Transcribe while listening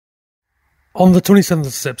On the 27th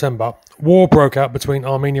of September, war broke out between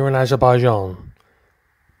Armenia and Azerbaijan.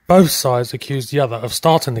 Both sides accused the other of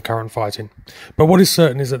starting the current fighting, but what is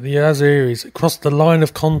certain is that the Azeris crossed the line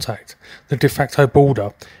of contact, the de facto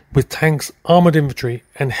border, with tanks, armoured infantry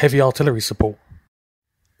and heavy artillery support.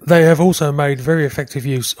 They have also made very effective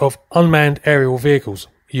use of unmanned aerial vehicles,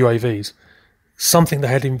 UAVs, something they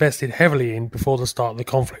had invested heavily in before the start of the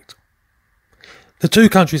conflict. The two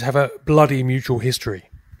countries have a bloody mutual history.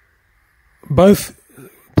 Both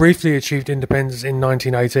briefly achieved independence in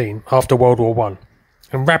 1918 after World War I,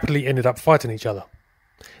 and rapidly ended up fighting each other.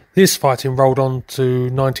 This fighting rolled on to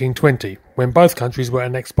 1920, when both countries were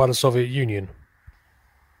annexed by the Soviet Union.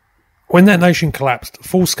 When that nation collapsed,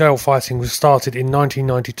 full-scale fighting was started in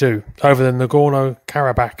 1992 over the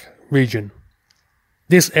Nagorno-Karabakh region.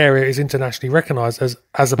 This area is internationally recognised as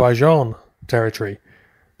Azerbaijan territory,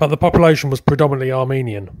 but the population was predominantly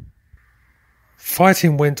Armenian.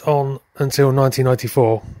 Fighting went on until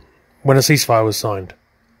 1994, when a ceasefire was signed.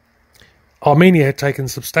 Armenia had taken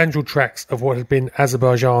substantial tracts of what had been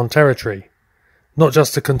Azerbaijan territory, not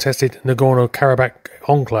just the contested Nagorno-Karabakh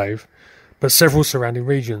enclave, but several surrounding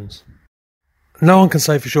regions. No one can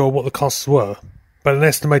say for sure what the costs were, but an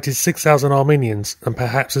estimated 6,000 Armenians and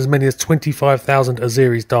perhaps as many as 25,000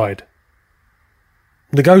 Azeris died.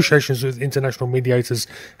 Negotiations with international mediators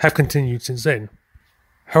have continued since then.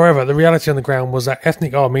 However, the reality on the ground was that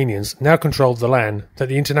ethnic Armenians now controlled the land that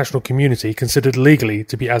the international community considered legally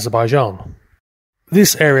to be Azerbaijan.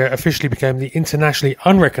 This area officially became the internationally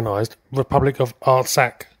unrecognised Republic of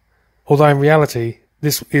Artsakh, although in reality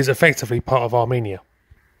this is effectively part of Armenia.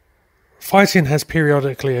 Fighting has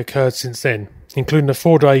periodically occurred since then, including a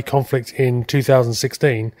 4-day conflict in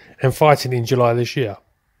 2016 and fighting in July this year.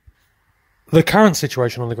 The current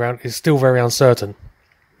situation on the ground is still very uncertain.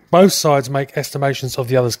 Both sides make estimations of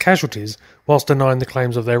the other's casualties whilst denying the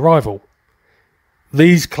claims of their rival.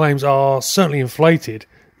 These claims are certainly inflated,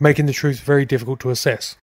 making the truth very difficult to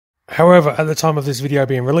assess. However, at the time of this video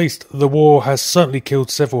being released, the war has certainly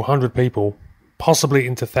killed several hundred people, possibly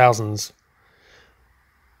into thousands.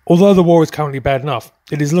 Although the war is currently bad enough,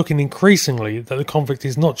 it is looking increasingly that the conflict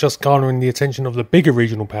is not just garnering the attention of the bigger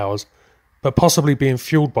regional powers, but possibly being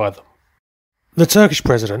fueled by them. The Turkish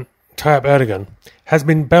president, Tayyip Erdogan, has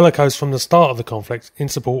been bellicose from the start of the conflict in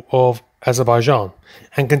support of Azerbaijan,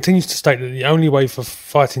 and continues to state that the only way for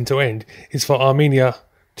fighting to end is for Armenia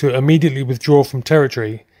to immediately withdraw from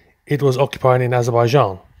territory it was occupying in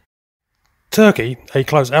Azerbaijan. Turkey, a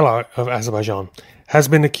close ally of Azerbaijan, has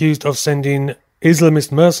been accused of sending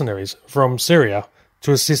Islamist mercenaries from Syria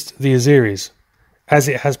to assist the Azeris, as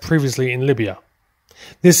it has previously in Libya.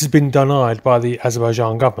 This has been denied by the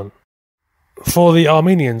Azerbaijan government. For the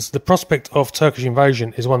Armenians, the prospect of Turkish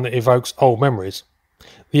invasion is one that evokes old memories.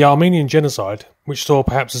 The Armenian genocide, which saw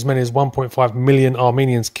perhaps as many as 1.5 million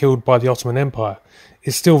Armenians killed by the Ottoman Empire,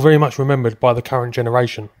 is still very much remembered by the current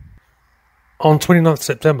generation. On 29th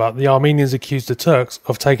September, the Armenians accused the Turks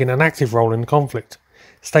of taking an active role in the conflict,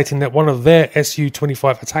 stating that one of their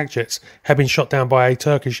Su-25 attack jets had been shot down by a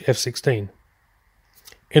Turkish F-16.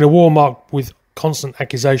 In a war marked with constant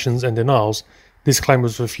accusations and denials, this claim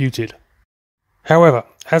was refuted. However,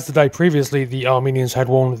 as the day previously, the Armenians had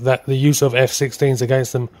warned that the use of F-16s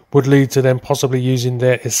against them would lead to them possibly using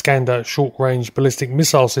their Iskander short-range ballistic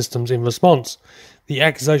missile systems in response. The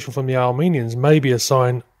accusation from the Armenians may be a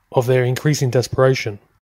sign of their increasing desperation.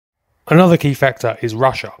 Another key factor is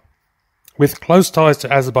Russia. With close ties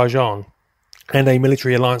to Azerbaijan and a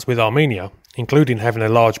military alliance with Armenia, including having a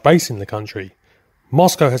large base in the country,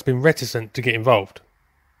 Moscow has been reticent to get involved.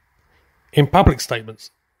 In public statements,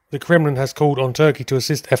 the Kremlin has called on Turkey to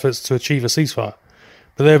assist efforts to achieve a ceasefire,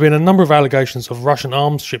 but there have been a number of allegations of Russian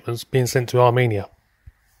arms shipments being sent to Armenia.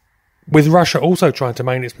 With Russia also trying to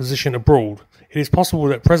maintain its position abroad, it is possible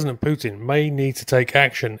that President Putin may need to take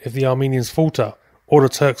action if the Armenians falter or the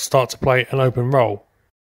Turks start to play an open role.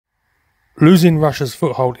 Losing Russia's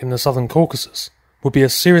foothold in the southern Caucasus would be a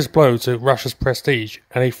serious blow to Russia's prestige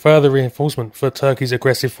and a further reinforcement for Turkey's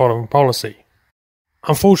aggressive foreign policy.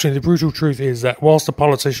 Unfortunately, the brutal truth is that whilst the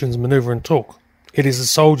politicians manoeuvre and talk, it is the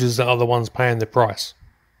soldiers that are the ones paying the price.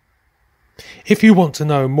 If you want to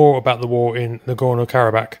know more about the war in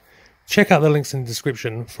Nagorno-Karabakh, check out the links in the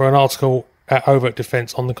description for an article at Overt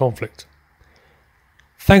Defense on the conflict.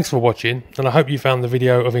 Thanks for watching, and I hope you found the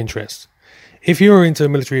video of interest. If you are into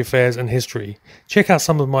military affairs and history, check out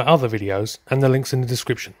some of my other videos and the links in the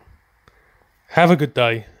description. Have a good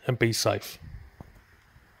day and be safe.